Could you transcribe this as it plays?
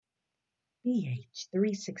BH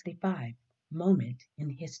 365 Moment in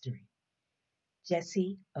History.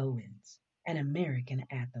 Jesse Owens, an American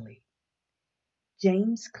athlete.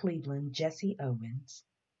 James Cleveland Jesse Owens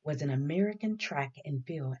was an American track and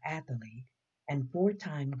field athlete and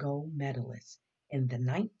four-time gold medalist in the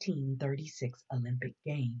 1936 Olympic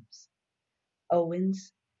Games.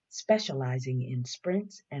 Owens, specializing in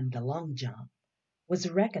sprints and the long jump, was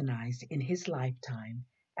recognized in his lifetime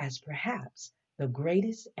as perhaps the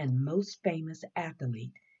greatest and most famous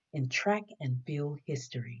athlete in track and field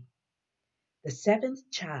history. The seventh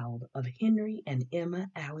child of Henry and Emma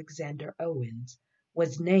Alexander Owens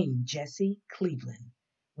was named Jesse Cleveland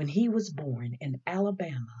when he was born in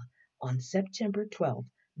Alabama on September 12,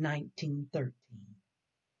 1913.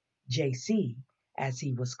 JC, as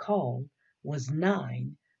he was called, was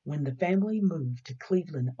 9 when the family moved to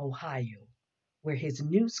Cleveland, Ohio, where his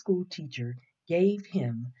new school teacher gave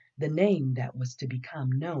him the name that was to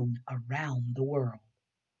become known around the world.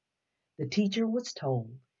 The teacher was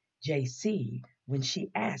told JC when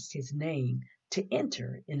she asked his name to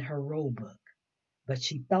enter in her roll book, but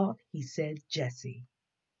she thought he said Jesse.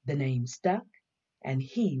 The name stuck, and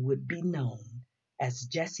he would be known as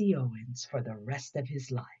Jesse Owens for the rest of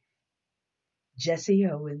his life. Jesse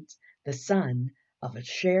Owens, the son of a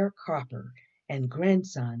sharecropper and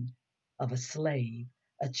grandson of a slave,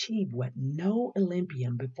 achieved what no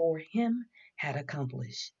Olympian before him had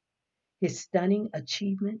accomplished. His stunning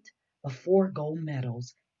achievement of four gold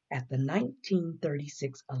medals at the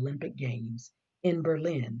 1936 Olympic Games in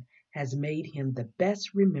Berlin has made him the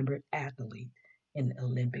best remembered athlete in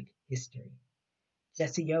Olympic history.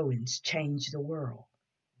 Jesse Owens changed the world,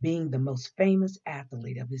 being the most famous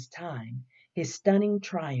athlete of his time. His stunning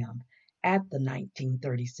triumph at the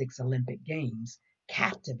 1936 Olympic Games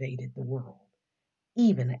captivated the world,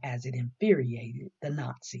 even as it infuriated the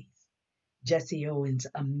Nazis. Jesse Owens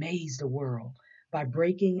amazed the world by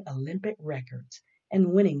breaking Olympic records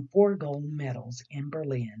and winning four gold medals in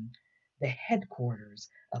Berlin, the headquarters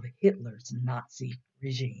of Hitler's Nazi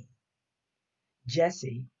regime.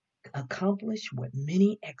 Jesse accomplished what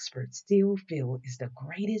many experts still feel is the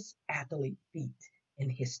greatest athlete feat in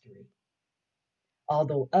history.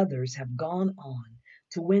 Although others have gone on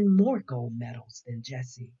to win more gold medals than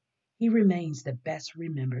Jesse, he remains the best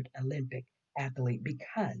remembered Olympic athlete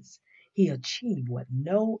because he achieved what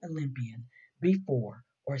no Olympian before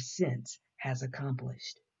or since has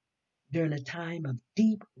accomplished. During a time of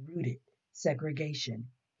deep rooted segregation,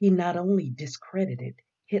 he not only discredited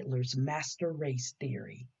Hitler's master race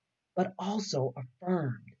theory, but also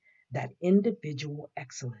affirmed that individual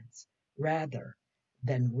excellence, rather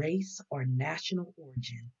than race or national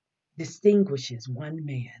origin, distinguishes one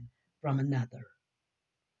man from another.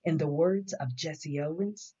 In the words of Jesse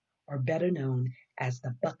Owens, or better known as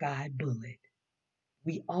the Buckeye Bullet,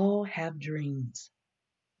 we all have dreams,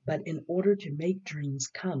 but in order to make dreams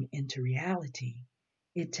come into reality,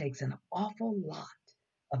 it takes an awful lot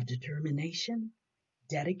of determination,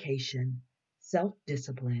 dedication, self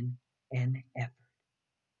discipline, and effort.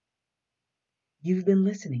 You've been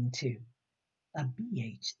listening to a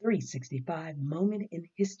BH 365 moment in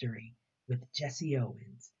history with Jesse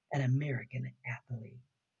Owens, an American athlete,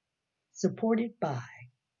 supported by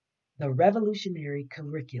the revolutionary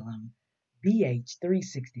curriculum BH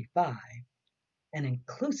 365, an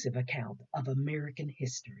inclusive account of American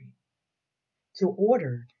history. To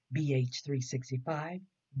order BH 365,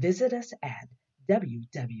 visit us at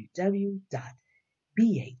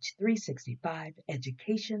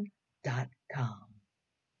www.bh365education.com.